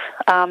self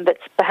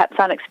that's perhaps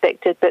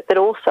unexpected, but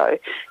also,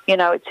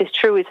 it's this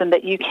truism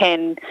that you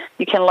can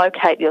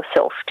locate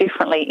yourself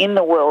differently in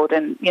the world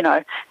and,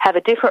 have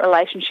a different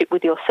relationship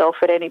with yourself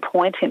at any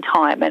point in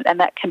time. And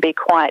that can be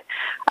quite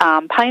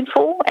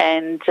painful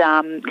and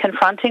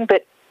confronting,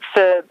 but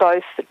for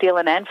both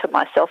Dylan and for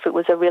myself, it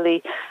was a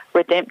really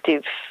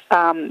redemptive,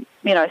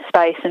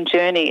 space and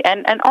journey,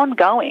 and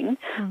ongoing.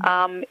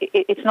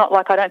 It's not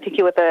like I don't think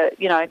you ever,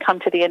 come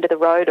to the end of the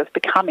road of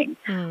becoming.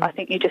 I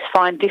think you just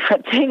find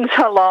different things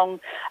along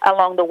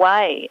the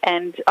way,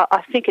 and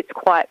I think it's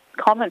quite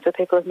common for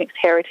people of mixed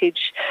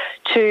heritage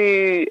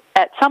to,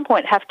 at some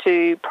point, have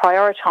to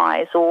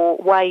prioritise or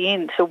weigh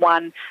into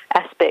one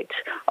aspect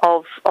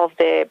of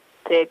their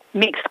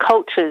mixed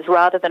cultures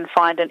rather than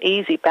find an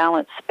easy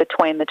balance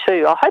between the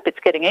two. I hope it's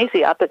getting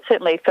easier, but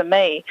certainly for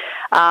me,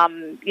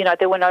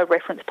 there were no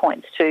reference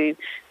points to,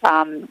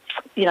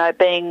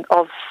 being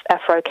of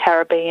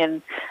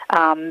Afro-Caribbean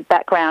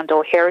background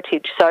or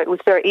heritage. So it was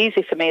very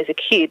easy for me as a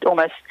kid,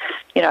 almost,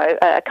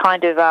 a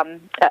kind of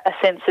a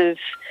sense of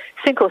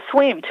sink or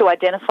swim to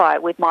identify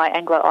with my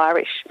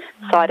Anglo-Irish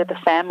side of the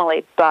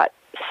family. But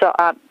so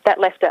that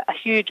left a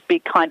huge,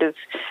 big kind of,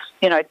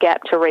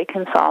 gap to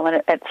reconcile,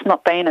 and it's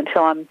not been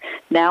until I'm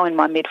now in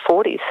my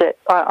mid-40s that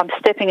I'm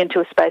stepping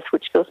into a space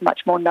which feels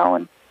much more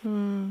known.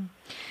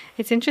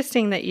 It's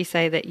interesting that you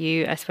say that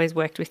you, I suppose,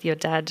 worked with your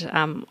dad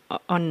on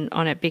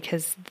it,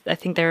 because I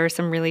think there are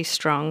some really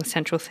strong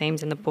central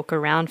themes in the book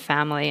around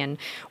family and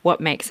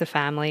what makes a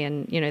family,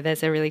 and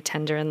there's a really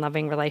tender and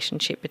loving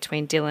relationship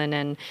between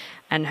Dylan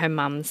and her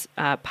mum's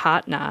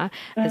partner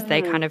as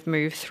they kind of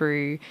move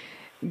through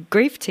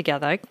grief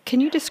together.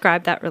 Can you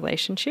describe that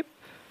relationship?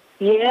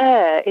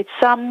 Yeah, it's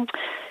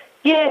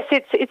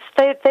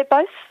they're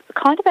both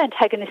kind of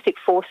antagonistic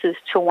forces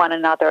to one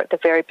another at the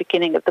very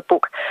beginning of the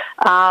book.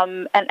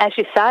 And as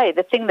you say,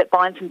 the thing that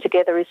binds them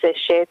together is their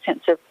shared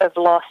sense of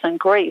loss and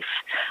grief.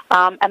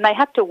 And they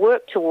have to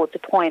work towards a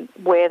point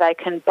where they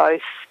can both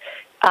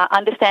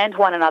understand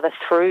one another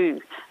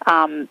through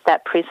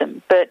that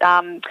prism. But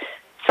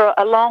for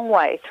a long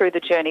way through the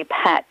journey,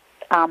 Pat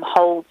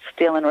holds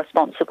Dylan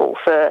responsible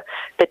for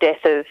the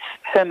death of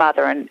her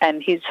mother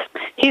and his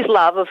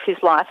love of his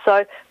life.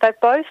 So they're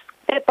both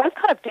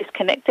kind of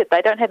disconnected.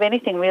 They don't have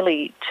anything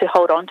really to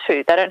hold on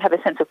to. They don't have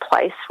a sense of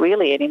place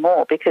really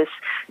anymore, because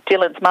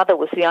Dylan's mother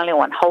was the only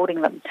one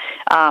holding them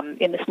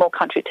in the small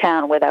country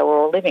town where they were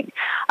all living.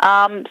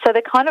 So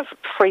they're kind of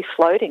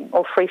free-floating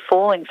or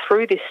free-falling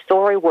through this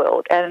story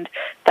world, and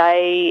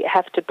they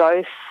have to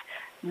both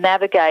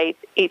navigate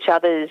each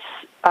other's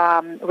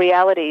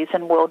realities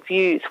and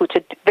worldviews, which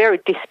are very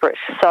disparate.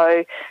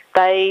 So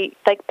they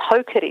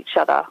poke at each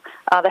other.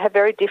 They have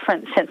very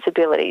different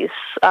sensibilities,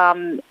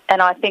 and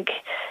I think,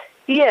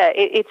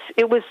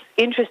 it was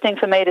interesting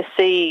for me to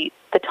see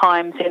the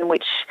times in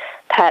which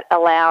Pat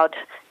allowed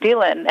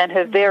Dylan and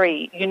her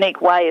very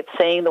unique way of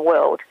seeing the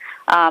world,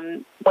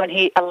 when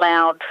he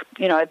allowed,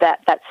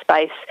 that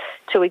space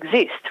to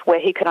exist where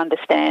he could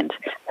understand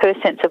her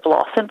sense of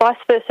loss, and vice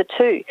versa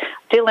too.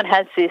 Dylan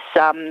has this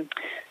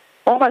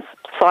almost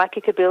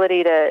psychic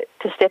ability to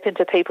step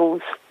into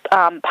people's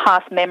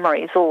past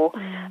memories or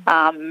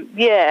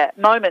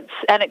moments,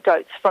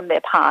 anecdotes from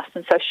their past,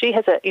 and so she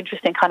has an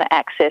interesting kind of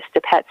access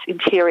to Pat's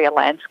interior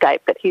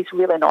landscape that he's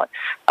really not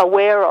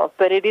aware of,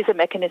 but it is a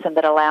mechanism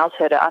that allows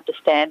her to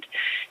understand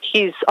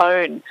his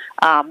own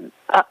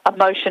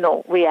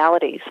emotional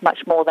realities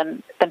much more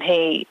than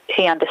he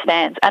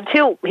understands,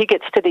 until he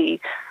gets to the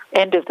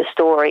end of the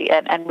story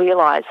and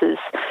realises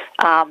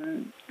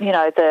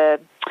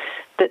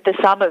the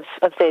sum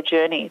of their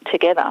journey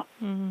together.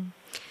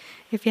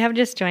 If you have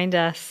just joined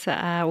us,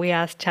 we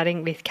are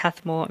chatting with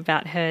Cath Moore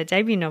about her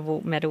debut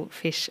novel, Metal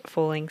Fish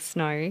Falling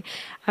Snow.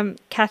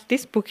 Cath,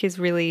 this book is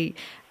really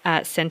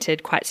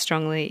centred quite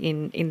strongly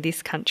in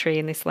this country,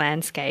 in this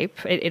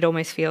landscape. It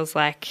almost feels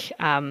like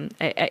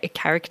a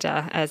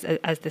character as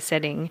the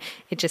setting.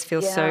 It just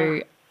feels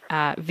so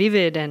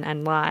vivid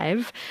and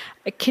live.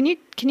 Can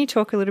you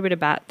talk a little bit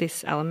about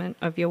this element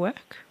of your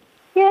work?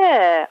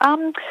 Yeah,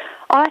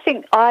 I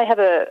think I have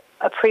a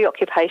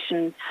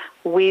preoccupation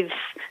with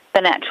the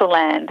natural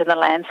land and the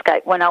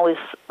landscape. When I was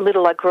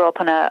little, I grew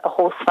up on a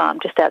horse farm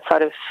just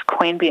outside of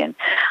Queanbeyan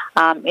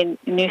in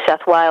New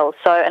South Wales.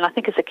 And I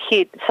think as a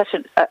kid, such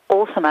an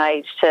awesome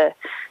age to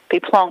be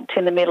plonked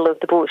in the middle of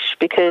the bush,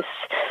 because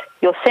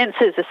your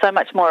senses are so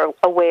much more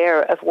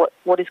aware of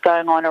what is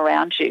going on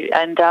around you.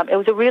 And it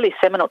was a really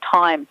seminal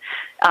time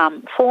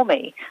for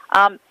me,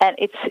 and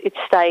it's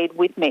stayed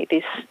with me,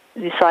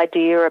 this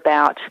idea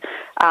about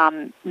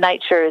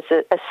nature as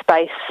a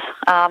space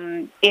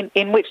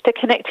in which to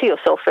connect to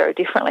yourself very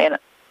differently. And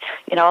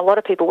you know, a lot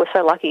of people were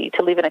so lucky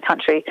to live in a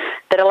country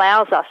that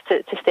allows us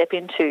to step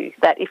into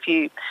that if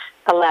you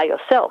allow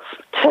yourself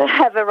to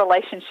have a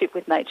relationship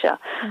with nature.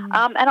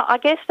 And I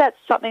guess that's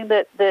something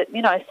that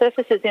you know,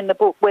 surfaces in the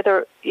book,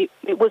 whether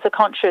it was a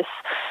conscious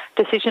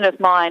decision of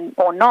mine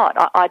or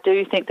not. I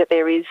do think that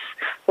there is,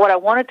 what I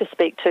wanted to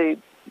speak to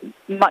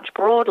much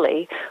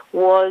broadly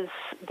was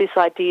this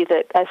idea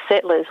that as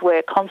settlers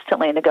we're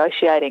constantly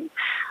negotiating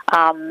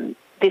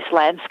this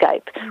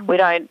landscape. We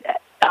don't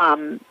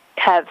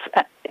have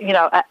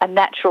a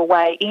natural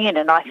way in,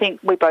 and I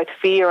think we both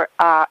fear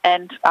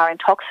and are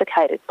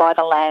intoxicated by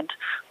the land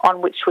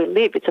on which we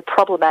live. It's a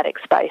problematic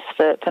space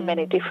for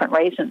many different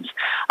reasons,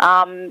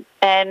 and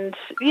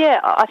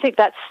I think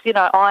that's, you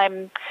know,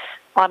 I'm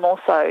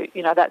also,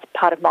 you know, that's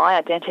part of my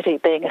identity,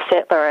 being a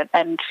settler,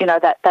 and you know,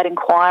 that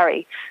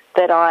inquiry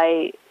that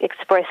I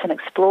express and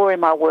explore in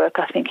my work,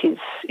 I think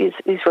is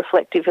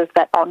reflective of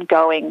that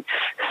ongoing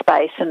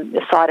space and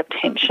the side of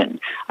tension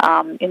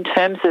in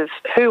terms of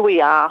who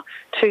we are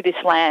to this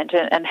land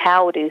and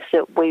how it is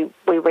that we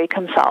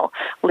reconcile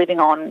living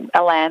on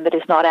a land that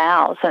is not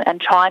ours, and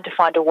trying to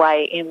find a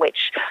way in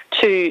which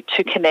to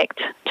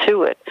connect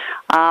to it.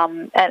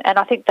 And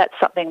I think that's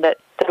something that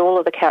all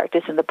of the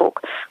characters in the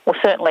book, well,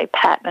 certainly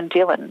Pat and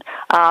Dylan,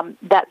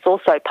 that's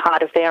also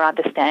part of their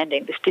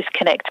understanding. This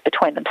disconnect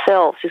between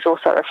themselves is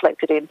also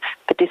reflected in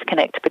the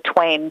disconnect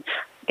between,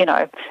 you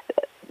know,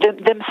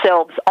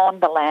 themselves on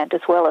the land as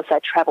well as they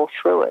travel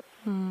through it.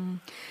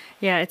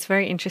 Yeah, it's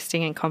very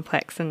interesting and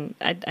complex, and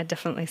I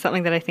definitely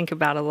something that I think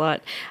about a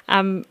lot.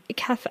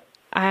 Cath,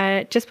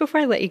 just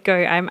before I let you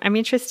go, I'm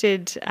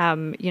interested.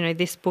 You know,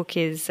 this book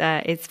is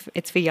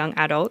it's for young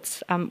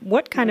adults.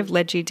 What kind of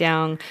led you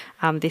down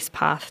this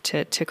path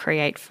to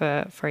create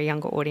for a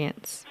younger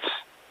audience?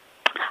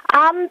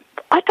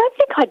 I don't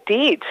think I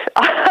did.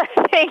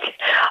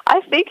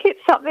 I think it's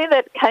something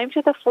that came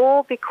to the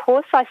fore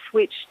because I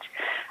switched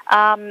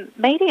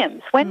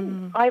mediums.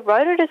 When I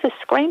wrote it as a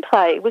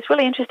screenplay, it was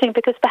really interesting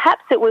because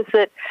perhaps it was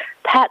that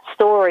Pat's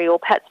story or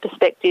Pat's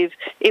perspective,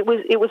 it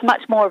was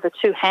much more of a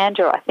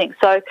two-hander, I think.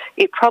 So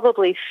it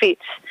probably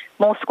fits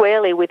more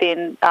squarely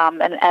within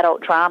an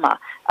adult drama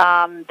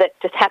that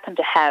just happened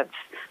to have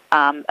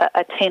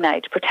a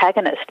teenage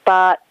protagonist.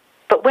 But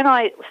when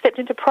I stepped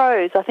into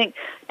prose, I think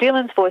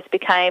Dylan's voice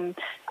became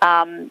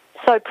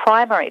so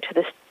primary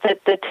to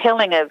the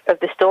telling of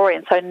the story,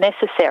 and so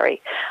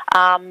necessary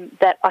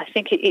that I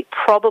think it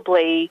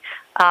probably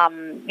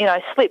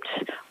slipped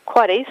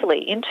quite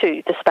easily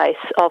into the space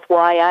of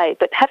YA.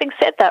 But having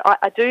said that,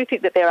 I do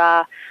think that there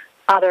are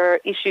other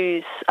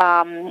issues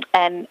and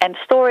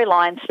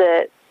storylines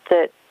that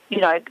you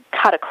know,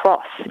 cut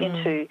across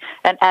into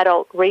an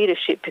adult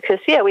readership, because,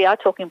 we are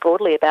talking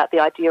broadly about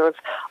the idea of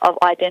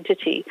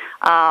identity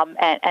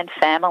and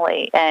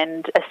family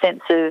and a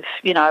sense of,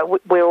 you know,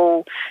 we're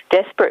all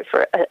desperate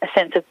for a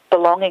sense of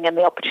belonging and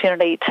the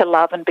opportunity to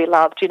love and be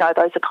loved. You know,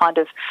 those are kind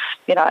of,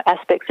 you know,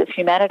 aspects of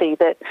humanity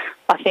that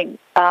I think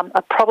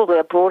probably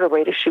a broader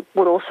readership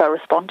would also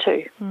respond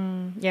to.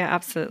 Yeah,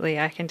 absolutely.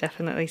 I can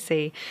definitely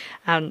see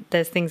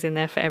there's things in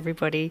there for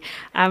everybody.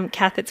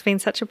 Cath, it's been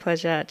such a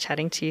pleasure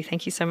chatting to you.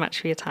 Thank you so much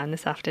for your time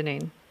this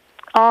afternoon.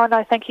 Oh,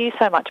 no, thank you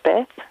so much,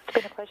 Beth. It's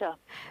been a pleasure.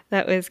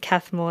 That was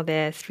Cath Moore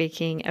there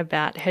speaking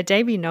about her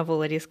debut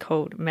novel. It is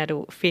called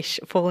Metal Fish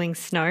Falling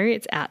Snow.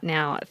 It's out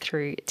now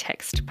through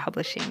Text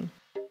Publishing.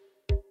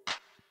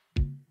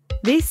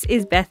 This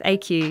is Beth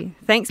AQ.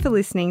 Thanks for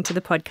listening to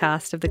the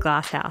podcast of The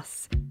Glass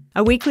House,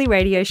 a weekly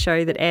radio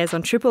show that airs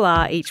on Triple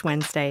R each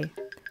Wednesday.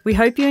 We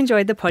hope you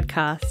enjoyed the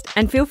podcast,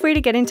 and feel free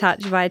to get in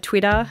touch via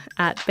Twitter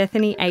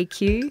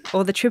 @BethanyAQ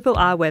or the Triple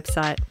R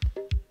website.